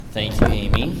Thank you,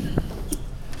 Amy.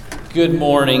 Good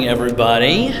morning,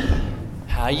 everybody.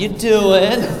 How you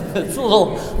doing? It's a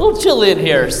little chilly in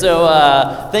here,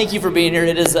 so thank you for being here.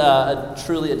 It is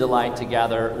truly a delight to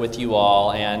gather with you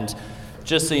all, and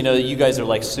just so you know, you guys are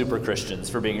like super Christians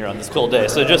for being here on this cold day.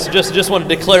 So just want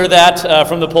to declare that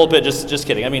from the pulpit. Just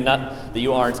kidding. I mean, not that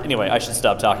you aren't. Anyway, I should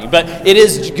stop talking. But it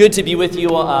is good to be with you.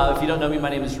 If you don't know me, my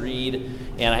name is Reid,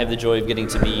 and I have the joy of getting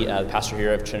to be the pastor here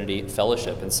at Trinity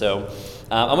Fellowship. And so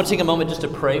I'm going to take a moment just to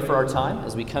pray for our time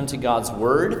as we come to God's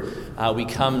Word. We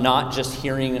come not just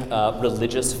hearing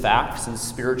religious facts and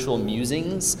spiritual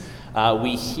musings.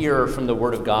 We hear from the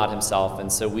Word of God Himself,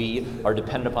 and so we are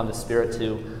dependent upon the Spirit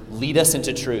to lead us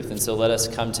into truth. And so let us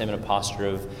come to Him in a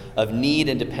posture of need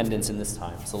and dependence in this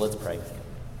time. So let's pray.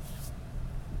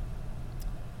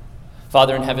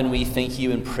 Father in heaven, we thank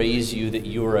you and praise you that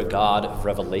you are a God of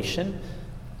revelation,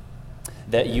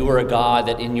 that you are a God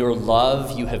that in your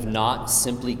love you have not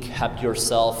simply kept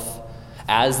yourself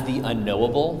as the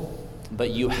unknowable,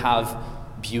 but you have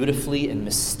beautifully and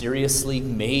mysteriously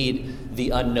made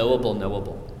the unknowable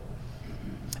knowable.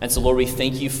 And so, Lord, we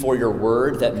thank you for your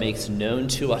word that makes known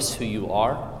to us who you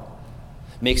are,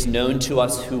 makes known to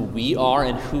us who we are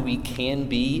and who we can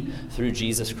be through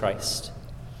Jesus Christ.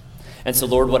 And so,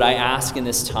 Lord, what I ask in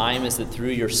this time is that through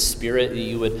your Spirit, that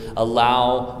you would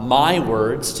allow my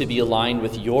words to be aligned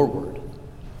with your word.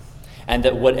 And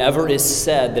that whatever is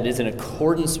said that is in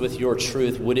accordance with your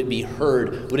truth, would it be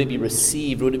heard, would it be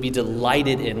received, would it be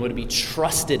delighted in, would it be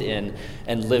trusted in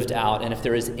and lived out? And if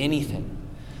there is anything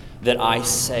that I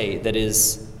say that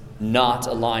is not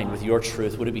aligned with your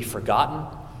truth, would it be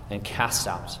forgotten and cast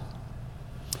out?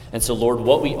 And so, Lord,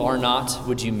 what we are not,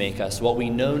 would you make us? What we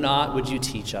know not, would you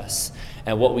teach us?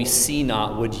 And what we see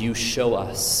not, would you show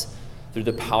us through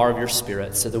the power of your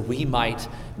Spirit, so that we might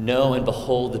know and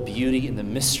behold the beauty and the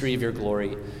mystery of your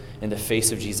glory in the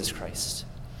face of Jesus Christ.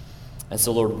 And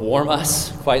so, Lord, warm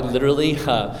us quite literally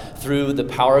through the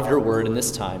power of your word in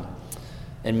this time.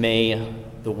 And may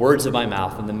the words of my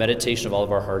mouth and the meditation of all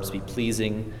of our hearts be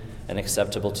pleasing and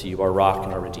acceptable to you, our rock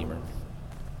and our Redeemer.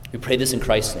 We pray this in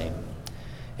Christ's name.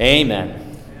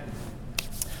 Amen.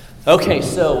 Okay,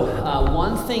 so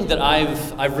one thing that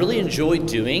I've really enjoyed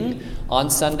doing on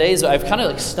Sundays, I've kind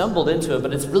of stumbled into it,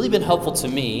 but it's really been helpful to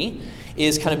me,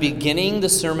 is kind of beginning the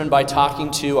sermon by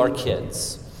talking to our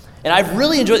kids. And I've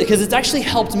really enjoyed it because it's actually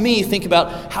helped me think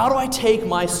about how do I take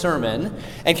my sermon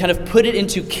and kind of put it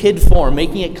into kid form,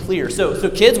 making it clear. So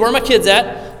kids, where are my kids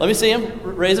at? Let me see them.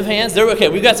 Raise of hands. There. Okay,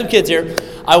 we've got some kids here.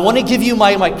 I want to give you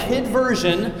my kid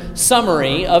version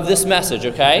summary of this message,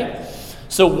 okay?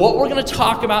 So what we're going to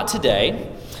talk about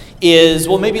today is,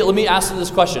 well, maybe let me ask you this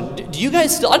question. Do you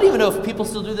guys still, I don't even know if people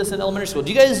still do this in elementary school.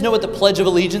 Do you guys know what the Pledge of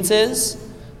Allegiance is?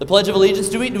 The Pledge of Allegiance,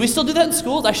 do we still do that in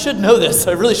schools? I should know this,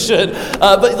 I really should.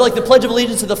 But like the Pledge of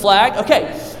Allegiance to the flag,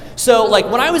 okay. So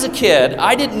like when I was a kid,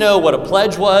 I didn't know what a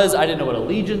pledge was, I didn't know what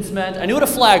allegiance meant. I knew what a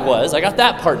flag was, I got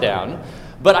that part down,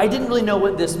 but I didn't really know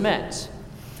what this meant.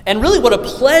 And really what a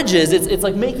pledge is, it's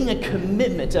like making a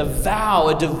commitment, a vow,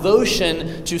 a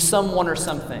devotion to someone or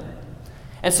something.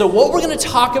 And so what we're going to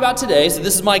talk about today, so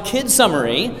this is my kid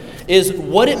summary, is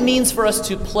what it means for us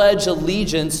to pledge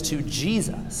allegiance to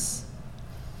Jesus.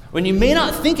 When you may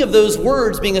not think of those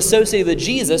words being associated with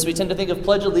Jesus, we tend to think of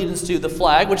pledge allegiance to the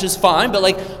flag, which is fine, but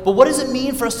what does it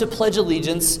mean for us to pledge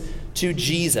allegiance to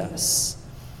Jesus?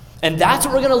 And that's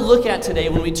what we're going to look at today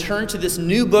when we turn to this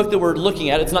new book that we're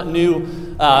looking at. It's not new,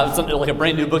 it's not like a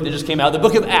brand new book that just came out, the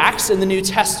book of Acts in the New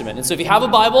Testament. And so if you have a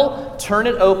Bible, turn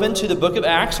it open to the book of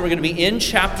Acts. We're going to be in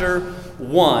chapter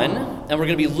 1, and we're going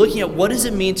to be looking at what does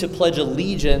it mean to pledge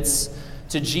allegiance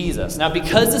to Jesus. Now,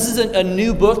 because this is a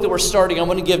new book that we're starting, I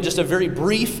want to give just a very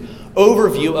brief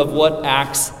overview of what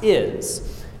Acts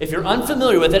is. If you're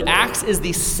unfamiliar with it, Acts is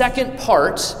the second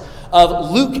part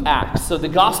of Luke Acts. So the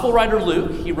gospel writer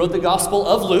Luke, he wrote the Gospel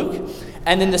of Luke,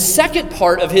 and then the second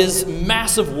part of his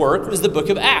massive work was the book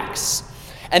of Acts.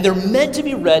 And they're meant to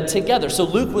be read together. So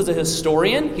Luke was a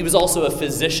historian. He was also a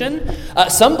physician.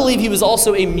 Some believe he was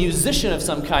also a musician of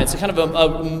some kind, so kind of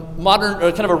a modern,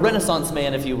 or kind of a Renaissance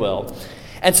man, if you will.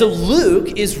 And so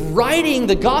Luke is writing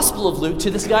the Gospel of Luke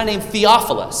to this guy named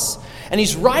Theophilus. And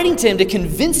he's writing to him to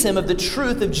convince him of the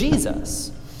truth of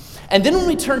Jesus. And then when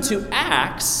we turn to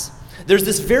Acts, there's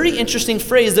this very interesting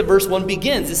phrase that verse 1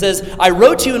 begins. It says, I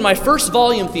wrote to you in my first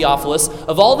volume, Theophilus,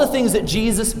 of all the things that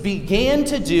Jesus began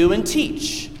to do and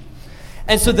teach.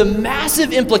 And so the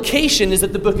massive implication is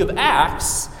that the book of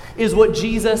Acts is what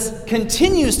Jesus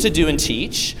continues to do and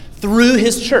teach through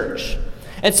his church.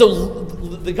 And so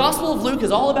the Gospel of Luke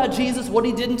is all about Jesus, what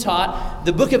he did and taught.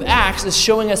 The book of Acts is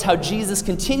showing us how Jesus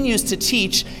continues to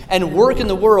teach and work in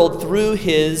the world through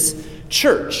his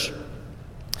church.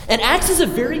 And Acts is a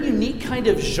very unique kind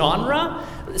of genre.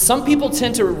 Some people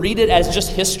tend to read it as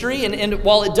just history, and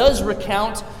while it does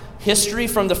recount history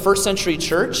from the first century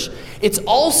church, it's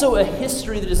also a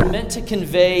history that is meant to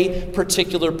convey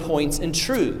particular points and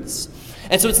truths.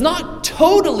 And so it's not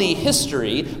totally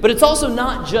history, but it's also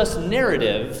not just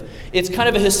narrative. It's kind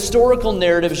of a historical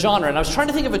narrative genre. And I was trying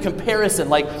to think of a comparison,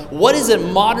 like what is a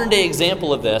modern day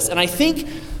example of this? And I think,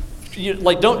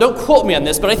 don't quote me on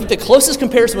this, but I think the closest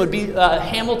comparison would be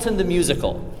Hamilton the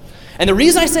musical. And the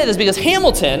reason I say this is because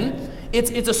Hamilton,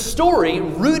 it's a story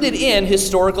rooted in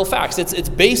historical facts. It's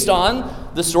based on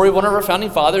the story of one of our founding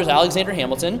fathers, Alexander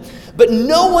Hamilton. But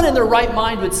no one in their right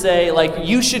mind would say,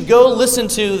 you should go listen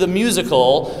to the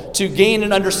musical to gain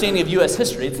an understanding of U.S.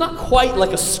 history. It's not quite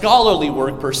like a scholarly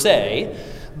work per se,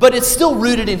 but it's still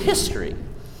rooted in history.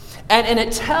 And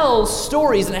it tells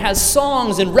stories, and it has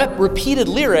songs and repeated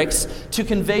lyrics to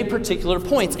convey particular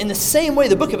points. In the same way,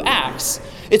 the book of Acts,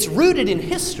 it's rooted in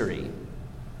history.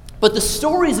 But the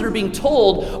stories that are being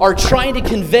told are trying to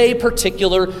convey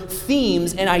particular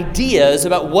themes and ideas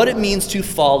about what it means to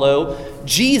follow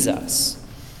Jesus.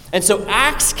 And so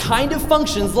Acts kind of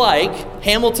functions like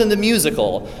Hamilton the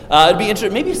musical. It'd be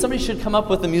interesting. Maybe somebody should come up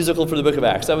with a musical for the book of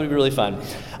Acts. That would be really fun.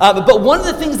 But one of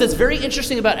the things that's very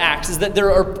interesting about Acts is that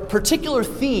there are particular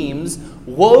themes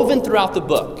woven throughout the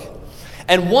book.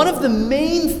 And one of the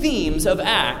main themes of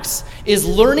Acts is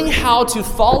learning how to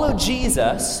follow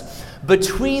Jesus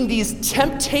between these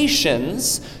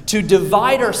temptations to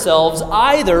divide ourselves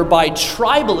either by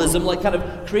tribalism, like kind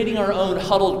of creating our own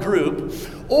huddled group,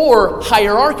 or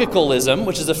hierarchicalism,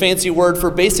 which is a fancy word for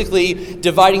basically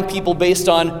dividing people based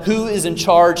on who is in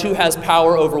charge, who has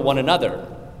power over one another.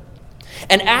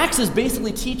 And Acts is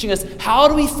basically teaching us how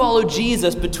do we follow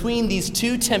Jesus between these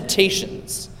two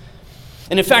temptations.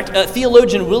 And in fact,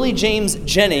 theologian Willie James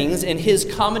Jennings, in his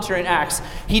commentary on Acts,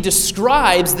 he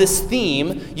describes this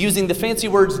theme using the fancy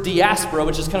words diaspora,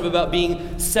 which is kind of about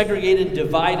being segregated,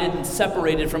 divided, and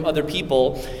separated from other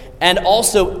people, and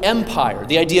also empire,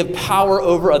 the idea of power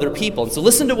over other people. And so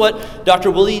listen to what Dr.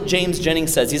 Willie James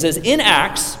Jennings says. He says, in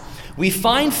Acts, we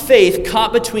find faith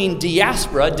caught between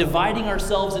diaspora, dividing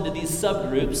ourselves into these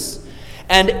subgroups,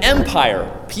 and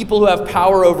empire, people who have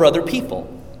power over other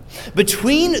people.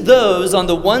 Between those on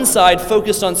the one side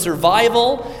focused on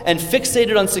survival and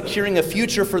fixated on securing a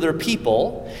future for their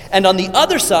people, and on the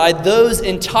other side those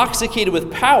intoxicated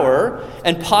with power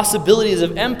and possibilities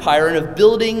of empire and of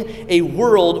building a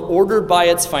world ordered by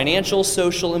its financial,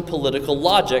 social, and political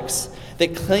logics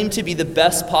that claim to be the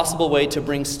best possible way to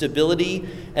bring stability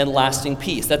and lasting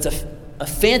peace. That's a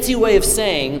fancy way of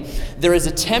saying there is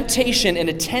a temptation and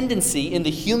a tendency in the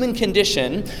human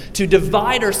condition to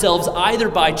divide ourselves either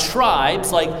by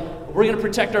tribes, like we're going to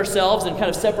protect ourselves and kind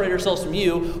of separate ourselves from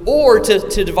you, or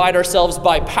to divide ourselves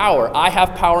by power. I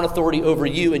have power and authority over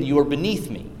you and you are beneath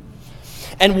me.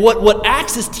 And what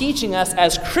Acts is teaching us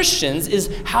as Christians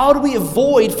is how do we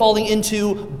avoid falling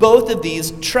into both of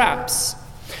these traps.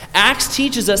 Acts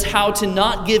teaches us how to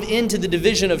not give in to the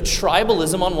division of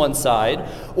tribalism on one side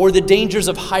or the dangers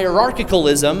of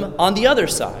hierarchicalism on the other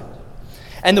side.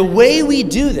 And the way we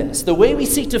do this, the way we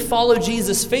seek to follow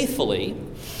Jesus faithfully,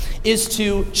 is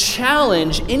to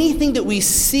challenge anything that we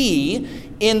see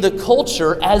in the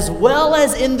culture as well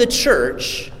as in the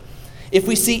church if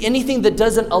we see anything that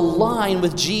doesn't align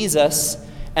with Jesus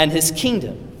and his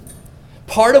kingdom.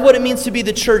 Part of what it means to be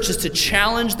the church is to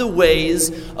challenge the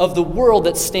ways of the world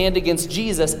that stand against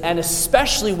Jesus, and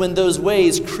especially when those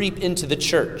ways creep into the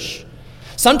church.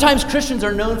 Sometimes Christians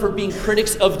are known for being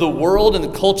critics of the world and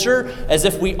the culture, as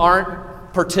if we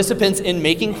aren't participants in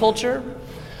making culture.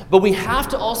 But we have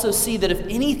to also see that if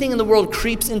anything in the world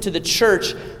creeps into the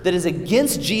church that is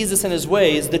against Jesus and his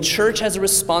ways, the church has a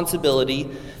responsibility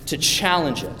to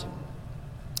challenge it.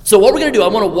 So what we're going to do, I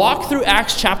want to walk through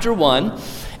Acts chapter 1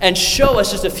 and show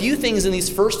us just a few things in these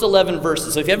first 11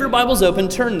 verses. So if you have your Bibles open,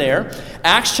 turn there.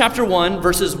 Acts chapter 1,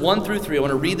 verses 1 through 3. I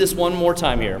want to read this one more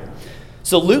time here.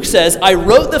 So Luke says, I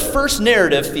wrote the first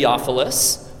narrative,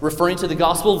 Theophilus, referring to the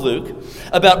Gospel of Luke,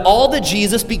 about all that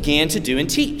Jesus began to do and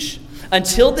teach,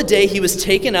 until the day he was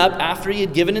taken up after he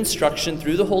had given instruction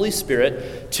through the Holy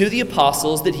Spirit to the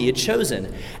apostles that he had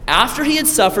chosen. After he had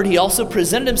suffered, he also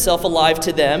presented himself alive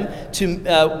to them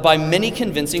by many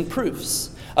convincing proofs,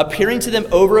 appearing to them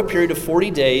over a period of 40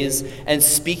 days and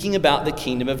speaking about the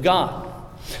kingdom of God.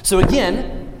 So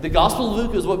again, the Gospel of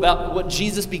Luke is about what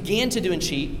Jesus began to do and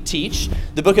teach.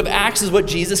 The book of Acts is what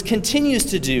Jesus continues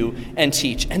to do and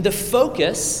teach. And the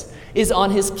focus is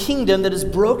on his kingdom that is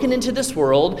broken into this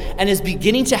world and is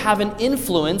beginning to have an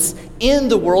influence in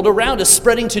the world around us,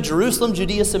 spreading to Jerusalem,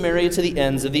 Judea, Samaria, to the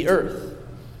ends of the earth.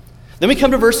 Then we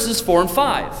come to verses 4 and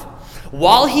 5.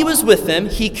 While he was with them,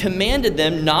 he commanded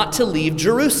them not to leave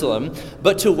Jerusalem,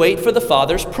 but to wait for the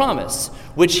Father's promise,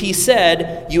 which he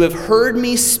said, "You have heard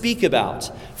me speak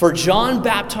about. For John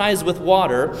baptized with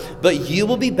water, but you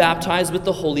will be baptized with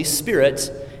the Holy Spirit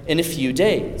in a few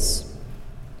days."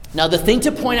 Now, the thing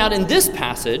to point out in this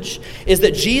passage is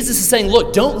that Jesus is saying,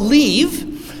 look, don't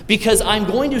leave, because I'm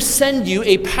going to send you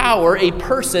a power, a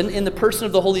person in the person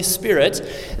of the Holy Spirit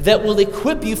that will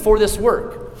equip you for this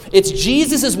work. It's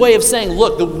Jesus' way of saying,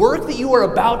 look, the work that you are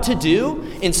about to do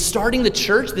in starting the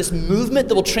church, this movement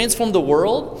that will transform the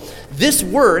world, this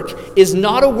work is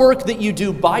not a work that you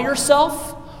do by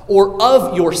yourself or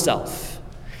of yourself.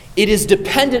 It is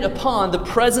dependent upon the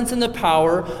presence and the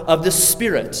power of the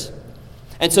Spirit.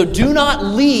 And so do not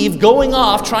leave going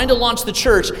off trying to launch the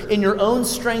church in your own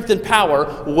strength and power.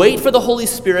 Wait for the Holy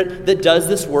Spirit that does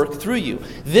this work through you.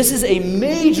 This is a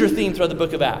major theme throughout the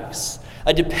book of Acts.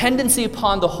 A dependency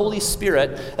upon the Holy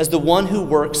Spirit as the one who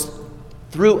works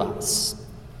through us.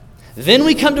 Then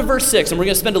we come to verse 6, and we're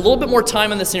going to spend a little bit more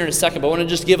time on this here in a second, but I want to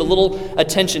just give a little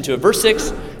attention to it. Verse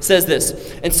 6 says this,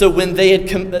 "And so when they had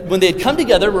come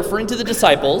together, referring to the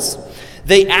disciples,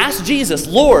 they asked Jesus,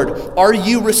 'Lord, are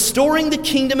you restoring the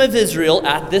kingdom of Israel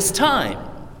at this time?'"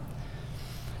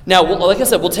 Now, like I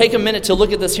said, we'll take a minute to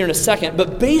look at this here in a second,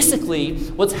 but basically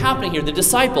what's happening here, the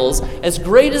disciples, as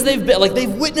great as they've been,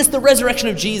 they've witnessed the resurrection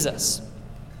of Jesus,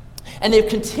 and they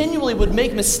continually would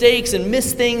make mistakes and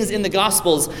miss things in the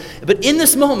Gospels, but in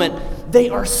this moment, they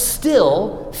are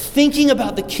still thinking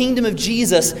about the kingdom of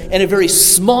Jesus in a very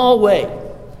small way.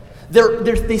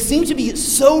 They seem to be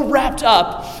so wrapped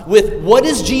up with what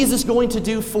is Jesus going to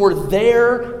do for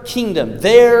their kingdom,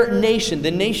 their nation,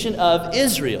 the nation of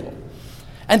Israel.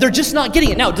 And they're just not getting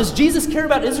it. Now, does Jesus care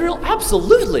about Israel?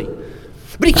 Absolutely.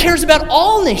 But he cares about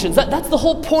all nations. That's the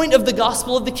whole point of the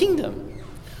gospel of the kingdom.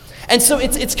 And so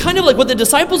it's kind of like what the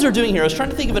disciples are doing here. I was trying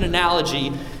to think of an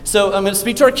analogy. So I'm going to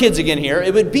speak to our kids again here.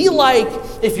 It would be like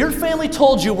if your family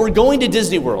told you, we're going to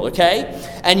Disney World, okay?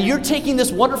 And you're taking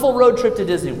this wonderful road trip to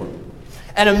Disney World.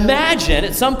 And imagine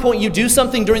at some point you do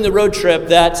something during the road trip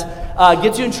that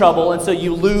gets you in trouble, and so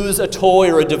you lose a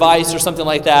toy or a device or something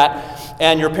like that,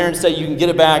 and your parents say you can get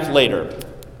it back later.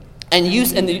 And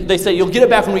they say you'll get it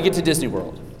back when we get to Disney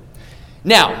World.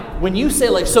 Now, when you say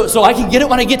so I can get it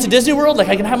when I get to Disney World?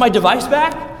 I can have my device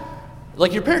back?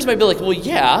 Your parents might be like, well,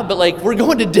 yeah, but we're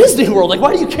going to Disney World.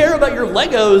 Why do you care about your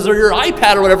Legos or your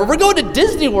iPad or whatever? We're going to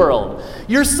Disney World.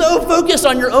 You're so focused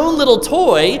on your own little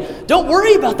toy. Don't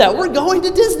worry about that. We're going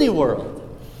to Disney World.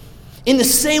 In the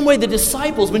same way, the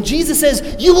disciples, when Jesus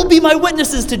says, you will be my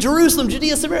witnesses to Jerusalem,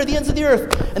 Judea, Samaria, the ends of the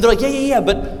earth. And they're like, yeah,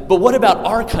 but what about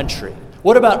our country?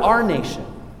 What about our nation?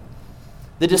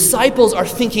 The disciples are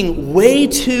thinking way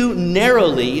too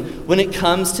narrowly when it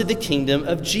comes to the kingdom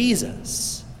of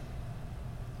Jesus.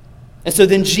 And so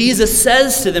then Jesus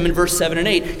says to them in verse 7 and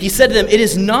 8, he said to them, "It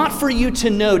is not for you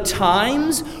to know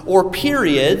times or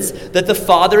periods that the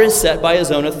Father has set by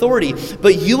his own authority,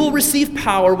 but you will receive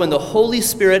power when the Holy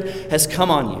Spirit has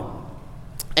come on you.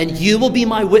 And you will be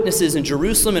my witnesses in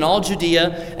Jerusalem and all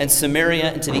Judea and Samaria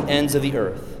and to the ends of the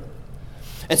earth."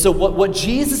 And so what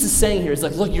Jesus is saying here is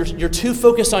look, you're too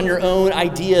focused on your own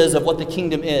ideas of what the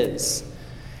kingdom is.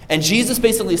 And Jesus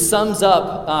basically sums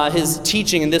up his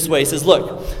teaching in this way. He says,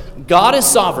 look, God is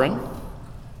sovereign.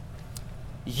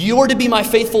 You are to be my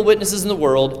faithful witnesses in the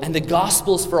world, and the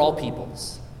gospel is for all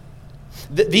peoples.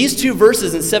 These two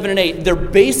verses in 7 and 8, they're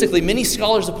basically, many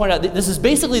scholars have pointed out, this is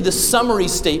basically the summary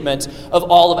statement of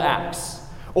all of Acts.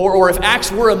 Or if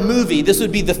Acts were a movie, this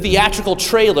would be the theatrical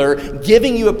trailer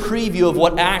giving you a preview of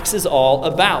what Acts is all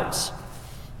about.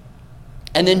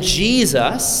 And then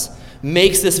Jesus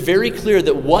makes this very clear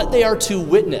that what they are to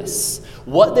witness,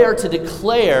 what they are to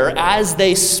declare as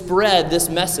they spread this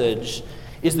message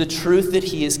is the truth that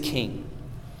he is king.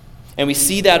 And we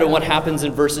see that in what happens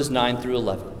in verses 9 through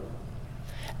 11.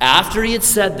 After he had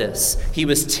said this, he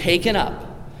was taken up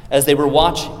as they were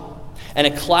watching, and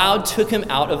a cloud took him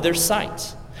out of their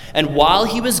sight. And while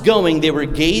he was going, they were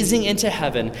gazing into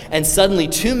heaven, and suddenly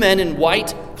 2 men in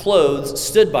white clothes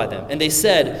stood by them. And they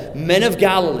said, "Men of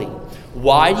Galilee,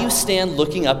 why do you stand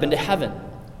looking up into heaven?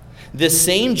 This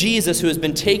same Jesus who has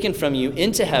been taken from you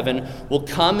into heaven will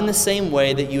come in the same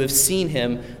way that you have seen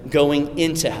him going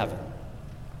into heaven."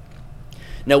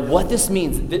 Now, what this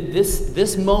means,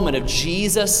 this moment of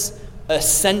Jesus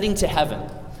ascending to heaven,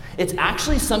 it's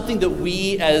actually something that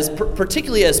we,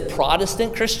 particularly as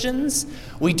Protestant Christians,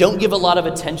 we don't give a lot of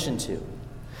attention to.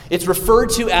 It's referred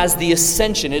to as the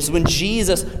ascension. It's when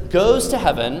Jesus goes to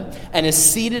heaven and is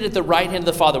seated at the right hand of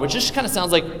the Father, which just kind of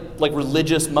sounds like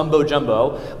religious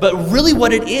mumbo-jumbo. But really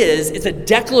what it is, it's a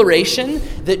declaration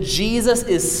that Jesus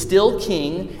is still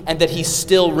king and that he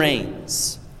still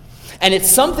reigns. And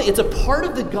it's a part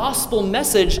of the gospel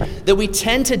message that we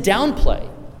tend to downplay.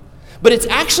 But it's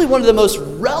actually one of the most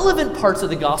relevant parts of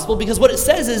the gospel, because what it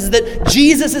says is that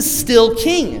Jesus is still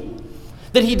king.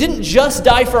 That he didn't just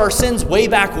die for our sins way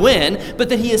back when, but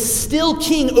that he is still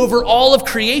king over all of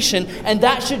creation, and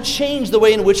that should change the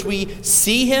way in which we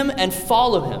see him and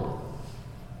follow him.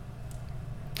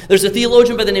 There's a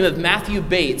theologian by the name of Matthew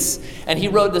Bates, and he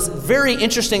wrote this very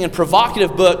interesting and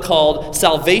provocative book called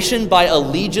Salvation by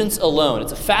Allegiance Alone.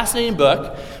 It's a fascinating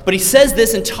book, but he says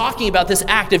this in talking about this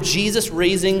act of Jesus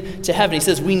raising to heaven. He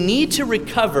says, we need to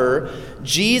recover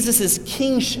Jesus'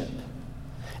 kingship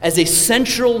as a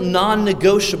central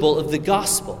non-negotiable of the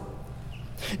gospel.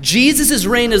 Jesus'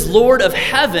 reign as Lord of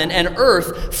heaven and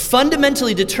earth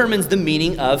fundamentally determines the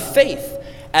meaning of faith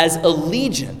as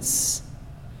allegiance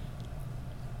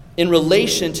in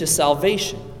relation to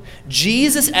salvation.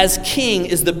 Jesus as king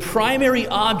is the primary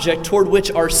object toward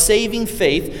which our saving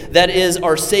faith, that is,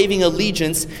 our saving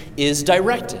allegiance, is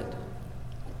directed.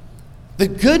 The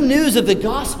good news of the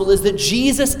gospel is that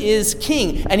Jesus is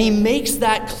king, and he makes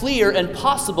that clear and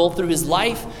possible through his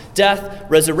life, death,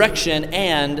 resurrection,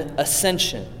 and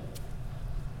ascension.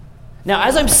 Now,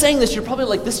 as I'm saying this, you're probably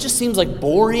like, this just seems like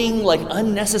boring, like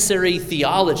unnecessary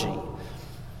theology.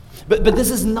 But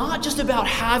this is not just about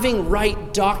having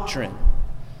right doctrine.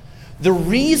 The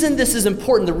reason this is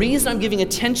important, the reason I'm giving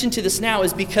attention to this now,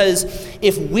 is because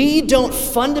if we don't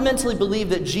fundamentally believe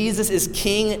that Jesus is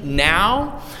king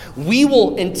now, we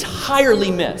will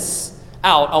entirely miss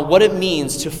out on what it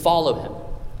means to follow him.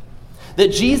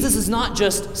 That Jesus is not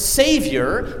just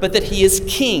Savior, but that he is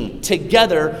king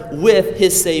together with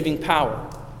his saving power.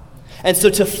 And so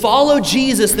to follow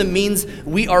Jesus, that means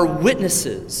we are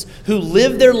witnesses who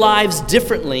live their lives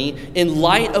differently in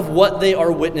light of what they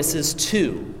are witnesses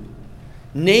to.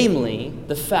 Namely,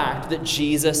 the fact that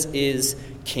Jesus is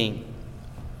king.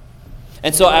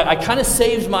 And so I kind of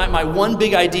saved my one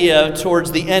big idea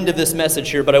towards the end of this message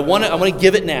here, but I want to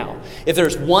give it now. If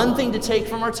there's one thing to take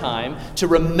from our time, to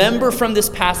remember from this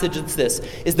passage, it's this,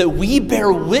 is that we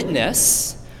bear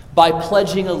witness by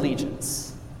pledging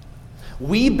allegiance.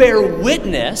 We bear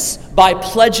witness by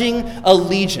pledging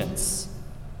allegiance.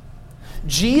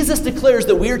 Jesus declares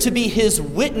that we are to be his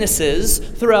witnesses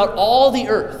throughout all the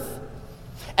earth.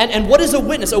 And what is a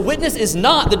witness? A witness is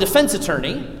not the defense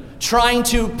attorney trying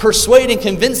to persuade and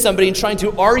convince somebody and trying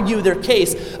to argue their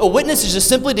case. A witness is just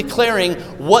simply declaring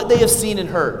what they have seen and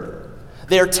heard.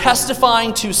 They are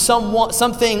testifying to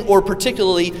something, or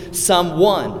particularly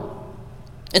someone.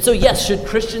 And so yes, should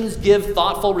Christians give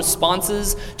thoughtful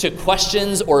responses to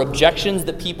questions or objections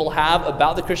that people have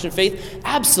about the Christian faith?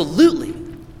 Absolutely.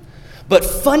 But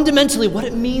fundamentally, what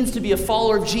it means to be a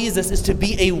follower of Jesus is to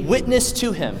be a witness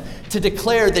to him, to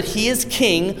declare that he is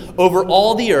king over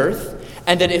all the earth,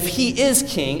 and that if he is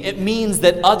king, it means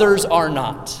that others are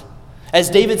not. As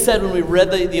David said when we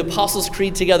read the Apostles'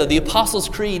 Creed together, the Apostles'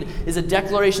 Creed is a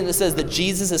declaration that says that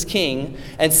Jesus is king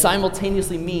and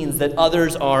simultaneously means that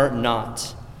others are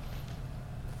not.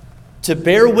 To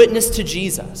bear witness to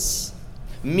Jesus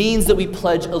means that we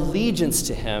pledge allegiance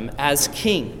to him as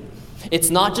king.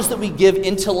 It's not just that we give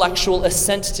intellectual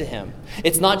assent to him.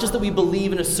 It's not just that we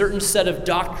believe in a certain set of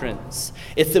doctrines.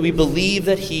 It's that we believe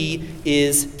that he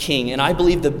is king. And I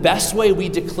believe the best way we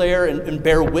declare and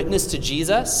bear witness to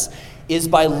Jesus is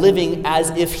by living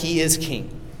as if he is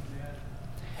king.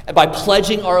 And by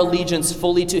pledging our allegiance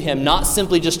fully to him, not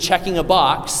simply just checking a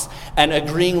box and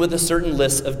agreeing with a certain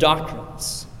list of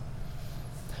doctrines.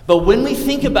 But when we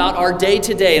think about our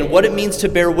day-to-day and what it means to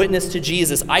bear witness to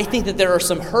Jesus, I think that there are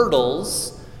some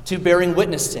hurdles to bearing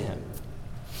witness to him.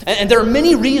 And there are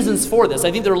many reasons for this.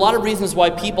 I think there are a lot of reasons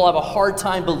why people have a hard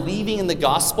time believing in the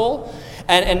gospel.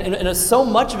 And so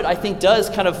much of it, I think, does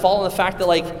kind of fall on the fact that,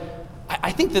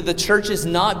 I think that the church is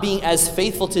not being as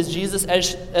faithful to Jesus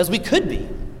as we could be.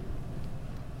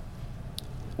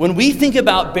 When we think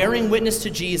about bearing witness to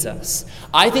Jesus,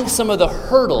 I think some of the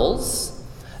hurdles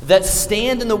that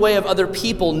stand in the way of other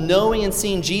people knowing and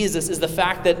seeing Jesus is the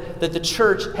fact that the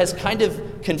church has kind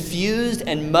of confused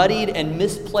and muddied and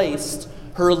misplaced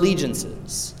her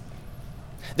allegiances.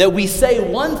 That we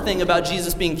say one thing about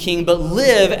Jesus being king, but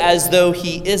live as though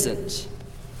he isn't.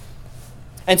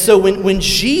 And so when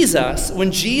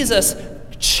Jesus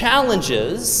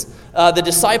challenges the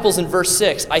disciples in verse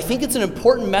 6, I think it's an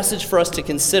important message for us to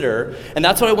consider, and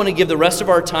that's what I want to give the rest of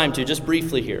our time to, just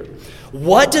briefly here.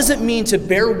 What does it mean to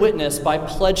bear witness by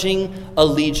pledging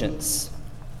allegiance?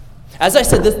 As I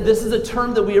said, this is a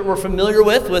term that we're familiar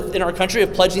with in our country,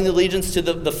 of pledging allegiance to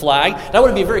the flag. And I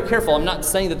want to be very careful. I'm not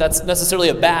saying that that's necessarily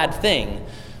a bad thing.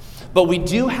 But we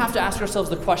do have to ask ourselves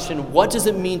the question, what does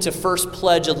it mean to first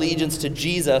pledge allegiance to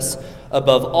Jesus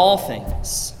above all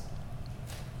things?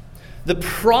 The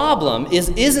problem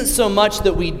isn't so much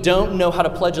that we don't know how to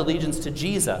pledge allegiance to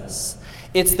Jesus.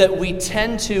 It's that we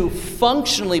tend to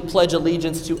functionally pledge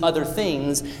allegiance to other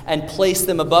things and place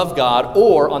them above God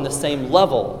or on the same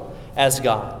level as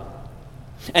God.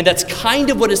 And that's kind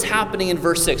of what is happening in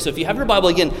verse 6. So if you have your Bible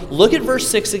again, look at verse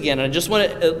 6 again. And I just want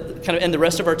to kind of end the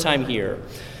rest of our time here.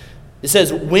 It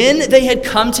says, when they had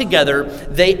come together,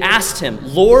 they asked him,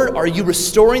 Lord, are you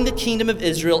restoring the kingdom of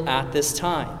Israel at this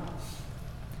time?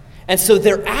 And so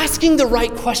they're asking the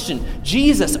right question.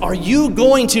 Jesus, are you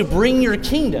going to bring your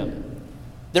kingdom?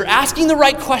 They're asking the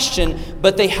right question,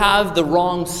 but they have the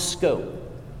wrong scope.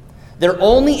 They're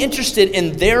only interested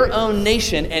in their own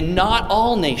nation and not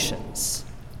all nations.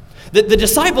 The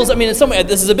disciples, I mean, in some way,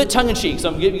 this is a bit tongue-in-cheek, so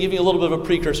I'm giving you a little bit of a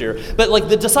precursor here. But like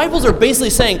the disciples are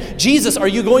basically saying, Jesus, are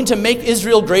you going to make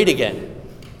Israel great again?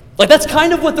 Like that's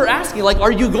kind of what they're asking. Like,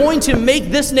 are you going to make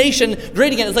this nation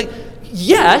great again? It's like,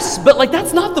 yes, but like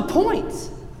that's not the point.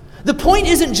 The point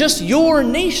isn't just your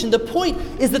nation. The point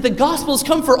is that the gospel has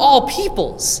come for all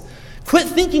peoples. Quit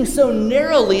thinking so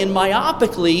narrowly and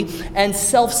myopically and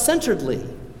self-centeredly.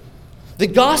 The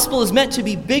gospel is meant to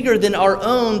be bigger than our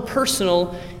own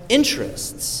personal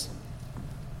interests.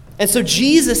 And so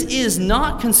Jesus is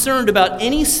not concerned about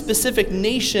any specific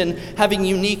nation having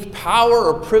unique power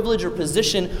or privilege or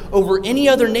position over any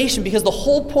other nation, because the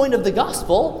whole point of the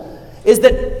gospel is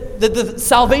that the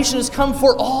salvation has come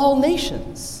for all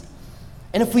nations.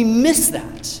 And if we miss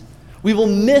that, we will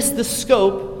miss the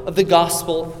scope of the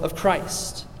gospel of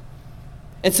Christ.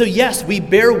 And so, yes, we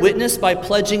bear witness by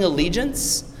pledging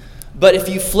allegiance, but if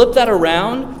you flip that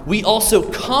around, we also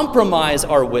compromise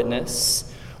our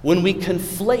witness when we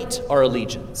conflate our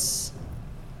allegiance.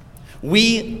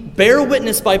 We bear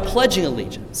witness by pledging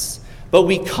allegiance, but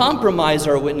we compromise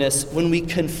our witness when we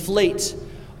conflate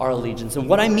our allegiance. And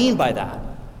what I mean by that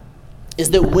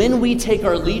is that when we take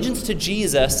our allegiance to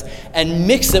Jesus and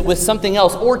mix it with something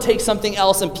else, or take something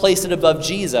else and place it above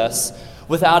Jesus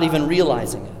without even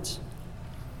realizing it.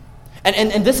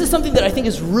 And this is something that I think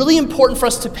is really important for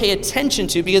us to pay attention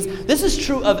to, because this is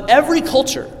true of every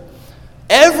culture.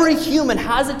 Every human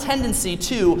has a tendency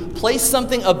to place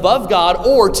something above God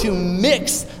or to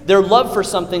mix their love for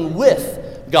something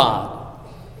with God.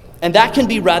 And that can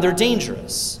be rather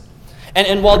dangerous.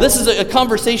 And while this is a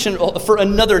conversation for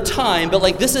another time, but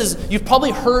like this is, you've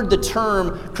probably heard the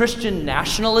term Christian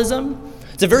nationalism.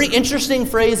 It's a very interesting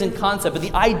phrase and concept, but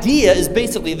the idea is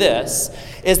basically this,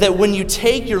 is that when you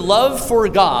take your love for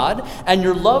God and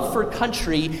your love for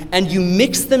country and you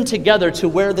mix them together to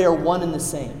where they're one and the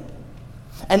same.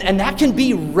 And that can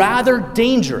be rather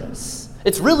dangerous.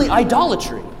 It's really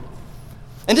idolatry.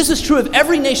 And this is true of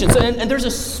every nation. So, and there's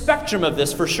a spectrum of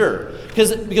this for sure.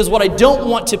 Because what I don't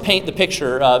want to paint the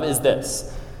picture of is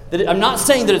this. That I'm not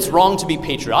saying that it's wrong to be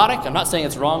patriotic. I'm not saying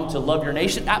it's wrong to love your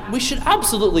nation. We should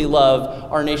absolutely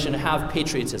love our nation and have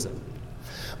patriotism.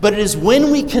 But it is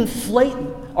when we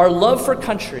conflate our love for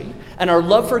country and our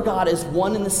love for God as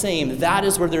one and the same, that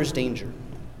is where there's danger.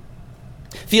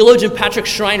 Theologian Patrick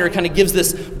Schreiner kind of gives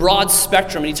this broad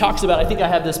spectrum, and he talks about, I think I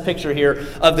have this picture here,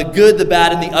 of the good, the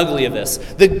bad, and the ugly of this.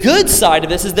 The good side of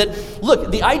this is that,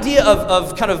 look, the idea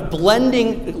of kind of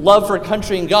blending love for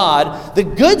country and God, the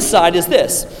good side is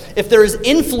this. If there is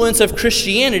influence of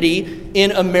Christianity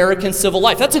in American civil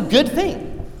life, that's a good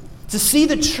thing. To see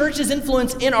the church's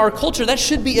influence in our culture, that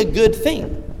should be a good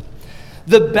thing.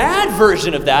 The bad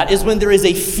version of that is when there is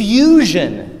a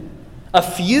fusion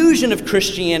of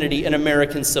Christianity and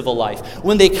American civil life,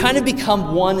 when they kind of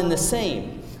become one and the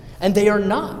same, and they are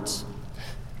not.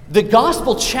 The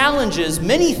gospel challenges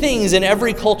many things in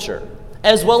every culture,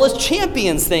 as well as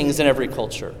champions things in every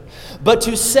culture. But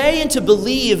to say and to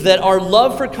believe that our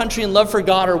love for country and love for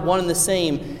God are one and the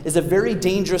same is a very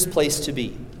dangerous place to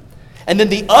be. And then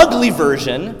the ugly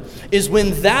version is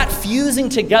when that fusing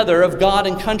together of God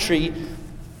and country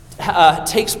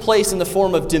takes place in the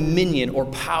form of dominion or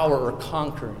power or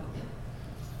conquering.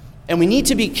 And we need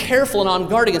to be careful and on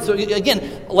guard against. So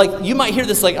again, like you might hear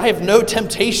this like, I have no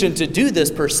temptation to do this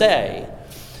per se.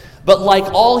 But like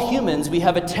all humans, we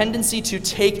have a tendency to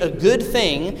take a good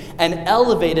thing and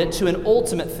elevate it to an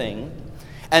ultimate thing.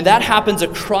 And that happens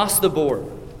across the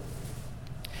board.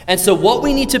 And so what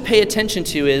we need to pay attention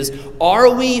to is,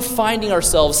 are we finding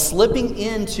ourselves slipping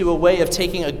into a way of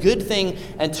taking a good thing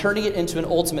and turning it into an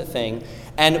ultimate thing?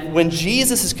 And when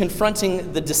Jesus is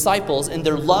confronting the disciples in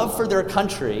their love for their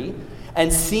country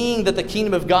and seeing that the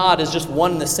kingdom of God is just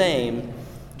one and the same,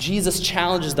 Jesus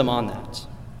challenges them on that.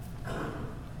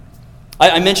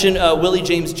 I mentioned Willie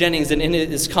James Jennings, and in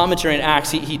his commentary on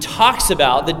Acts, he talks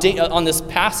about, on this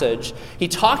passage, he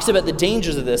talks about the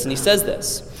dangers of this, and he says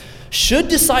this: should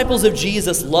disciples of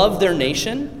Jesus love their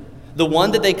nation, the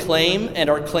one that they claim and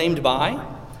are claimed by?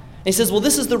 And he says, well,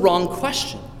 this is the wrong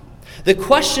question. The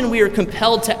question we are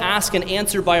compelled to ask and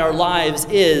answer by our lives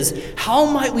is, how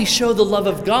might we show the love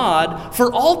of God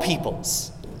for all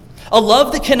peoples? A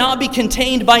love that cannot be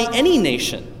contained by any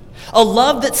nation. A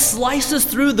love that slices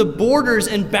through the borders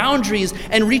and boundaries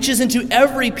and reaches into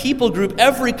every people group,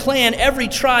 every clan, every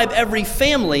tribe, every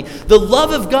family. The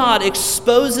love of God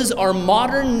exposes our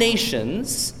modern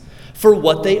nations for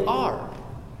what they are: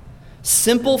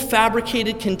 simple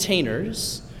fabricated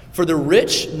containers for the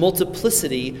rich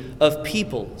multiplicity of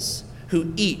peoples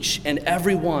who each and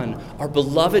every one are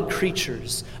beloved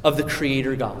creatures of the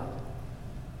Creator God.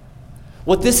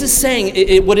 What this is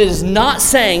saying, what it is not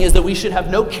saying, is that we should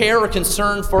have no care or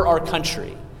concern for our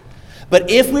country. But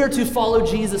if we are to follow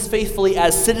Jesus faithfully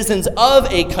as citizens of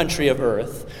a country of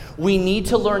earth, we need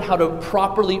to learn how to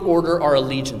properly order our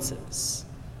allegiances.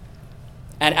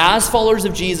 And as followers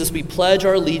of Jesus, we pledge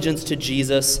our allegiance to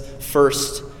Jesus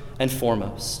first and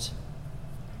foremost.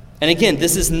 And again,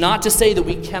 this is not to say that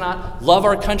we cannot love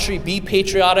our country, be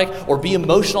patriotic, or be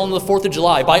emotional on the 4th of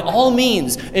July. By all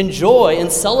means, enjoy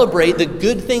and celebrate the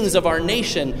good things of our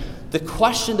nation. The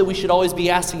question that we should always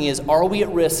be asking is, are we at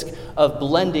risk of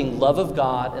blending love of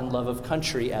God and love of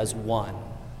country as one?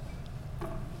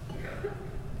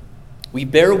 We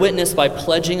bear witness by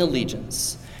pledging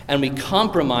allegiance, and we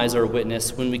compromise our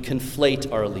witness when we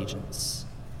conflate our allegiance.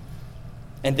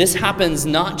 And this happens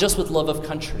not just with love of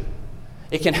country.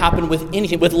 It can happen with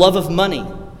anything, with love of money.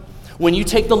 When you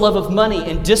take the love of money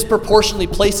and disproportionately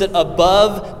place it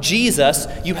above Jesus,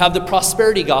 you have the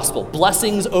prosperity gospel,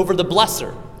 blessings over the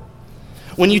blesser.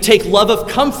 When you take love of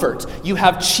comfort, you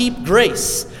have cheap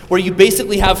grace, where you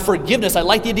basically have forgiveness. I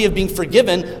like the idea of being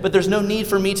forgiven, but there's no need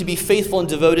for me to be faithful and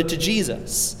devoted to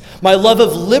Jesus. My love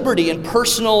of liberty and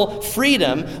personal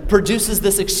freedom produces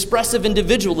this expressive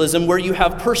individualism where you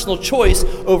have personal choice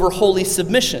over holy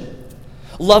submission.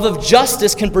 Love of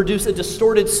justice can produce a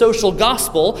distorted social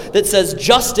gospel that says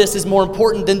justice is more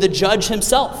important than the judge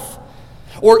himself.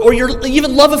 Or your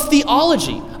even love of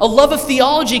theology. A love of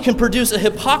theology can produce a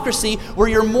hypocrisy where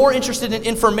you're more interested in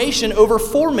information over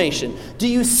formation. Do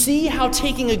you see how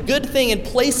taking a good thing and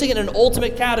placing it in an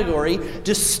ultimate category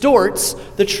distorts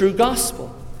the true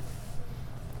gospel?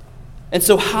 And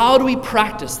so how do we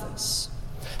practice this?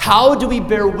 How do we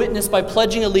bear witness by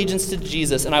pledging allegiance to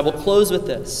Jesus? And I will close with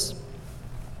this.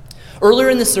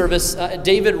 Earlier in the service,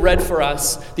 David read for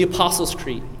us the Apostles'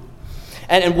 Creed.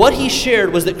 And what he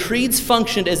shared was that creeds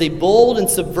functioned as a bold and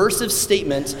subversive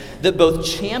statement that both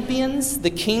champions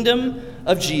the kingdom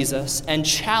of Jesus and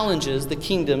challenges the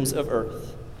kingdoms of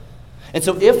earth. And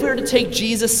so if we are to take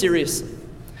Jesus seriously,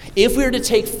 if we are to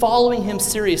take following him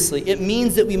seriously, it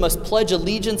means that we must pledge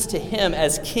allegiance to him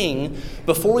as king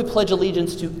before we pledge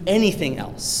allegiance to anything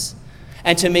else,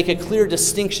 and to make a clear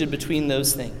distinction between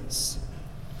those things.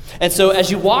 And so as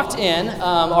you walked in,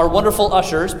 our wonderful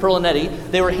ushers, Pearl and Eddie,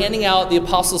 they were handing out the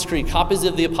Apostles' Creed, copies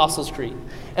of the Apostles' Creed.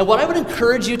 And what I would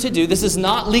encourage you to do, this is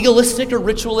not legalistic or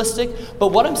ritualistic, but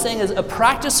what I'm saying is a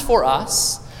practice for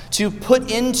us to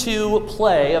put into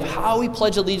play of how we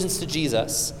pledge allegiance to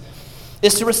Jesus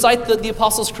is to recite the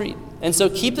Apostles' Creed. And so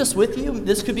keep this with you.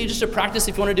 This could be just a practice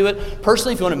if you want to do it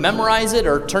personally, if you want to memorize it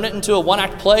or turn it into a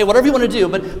one-act play, whatever you want to do.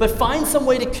 But find some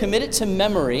way to commit it to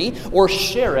memory or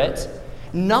share it,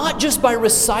 not just by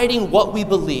reciting what we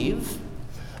believe,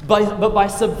 but by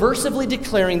subversively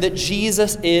declaring that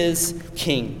Jesus is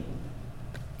King.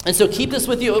 And so keep this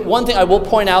with you. One thing I will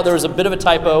point out, there was a bit of a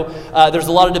typo. There's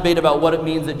a lot of debate about what it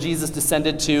means that Jesus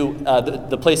descended to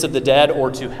the place of the dead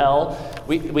or to hell.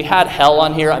 We had hell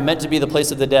on here. I meant to be the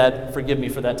place of the dead. Forgive me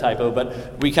for that typo,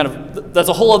 but that's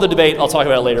a whole other debate. I'll talk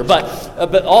about it later.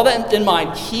 But all that in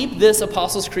mind, keep this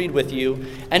Apostles' Creed with you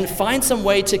and find some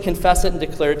way to confess it and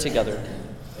declare it together.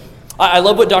 I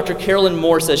love what Dr. Carolyn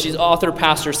Moore says. She's author,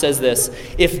 pastor, says this: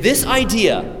 if this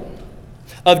idea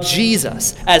of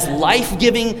Jesus as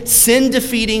life-giving,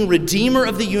 sin-defeating Redeemer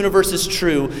of the universe is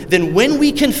true, then when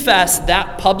we confess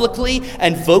that publicly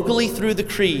and vocally through the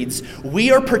creeds, we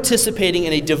are participating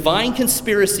in a divine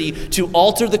conspiracy to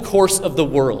alter the course of the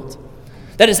world.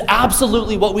 That is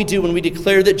absolutely what we do when we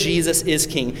declare that Jesus is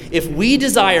King. If we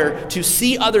desire to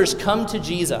see others come to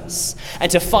Jesus and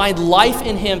to find life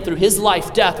in him through his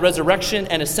life, death, resurrection,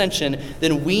 and ascension,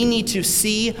 then we need to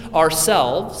see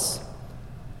ourselves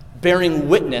bearing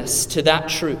witness to that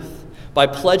truth by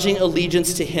pledging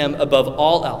allegiance to him above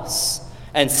all else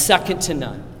and second to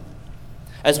none.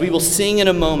 As we will sing in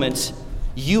a moment,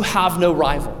 you have no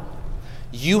rival,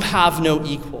 you have no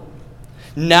equal.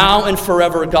 Now and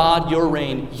forever, God, your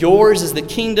reign. Yours is the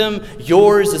kingdom,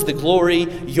 yours is the glory,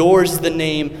 yours is the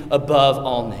name above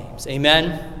all names.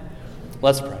 Amen?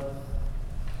 Let's pray.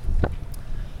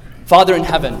 Father in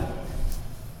heaven,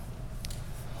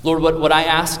 Lord, what I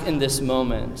ask in this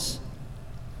moment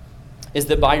is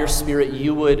that by your Spirit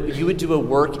you would do a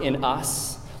work in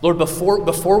us. Lord,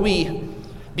 before we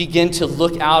begin to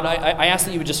look out, I ask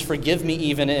that you would just forgive me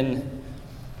even in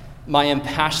my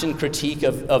impassioned critique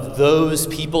of those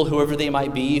people, whoever they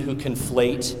might be, who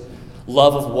conflate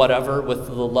love of whatever with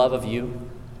the love of you.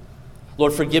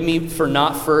 Lord, forgive me for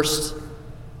not first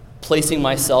placing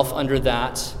myself under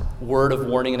that word of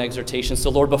warning and exhortation. So,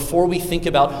 Lord, before we think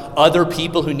about other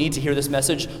people who need to hear this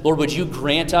message, Lord, would you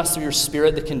grant us through your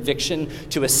Spirit the conviction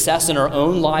to assess in our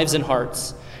own lives and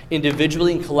hearts,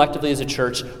 individually and collectively as a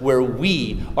church, where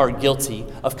we are guilty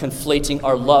of conflating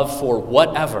our love for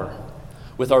whatever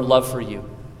with our love for you.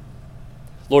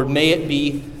 Lord, may it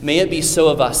be so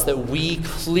of us that we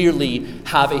clearly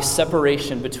have a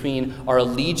separation between our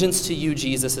allegiance to you,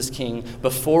 Jesus, as King,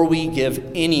 before we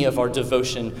give any of our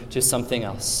devotion to something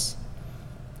else.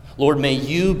 Lord, may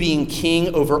you, being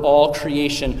King over all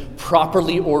creation,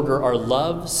 properly order our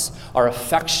loves, our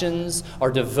affections, our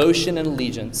devotion and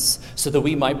allegiance, so that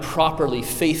we might properly,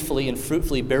 faithfully, and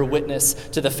fruitfully bear witness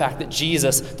to the fact that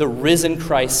Jesus, the risen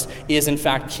Christ, is in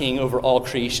fact King over all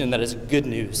creation. That is good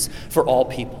news for all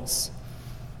peoples.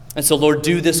 And so, Lord,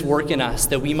 do this work in us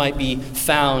that we might be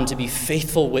found to be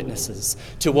faithful witnesses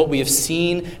to what we have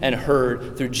seen and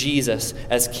heard through Jesus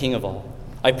as King of all.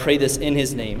 I pray this in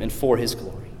his name and for his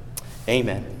glory.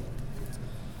 Amen.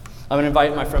 I'm going to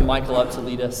invite my friend Michael up to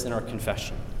lead us in our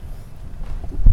confession.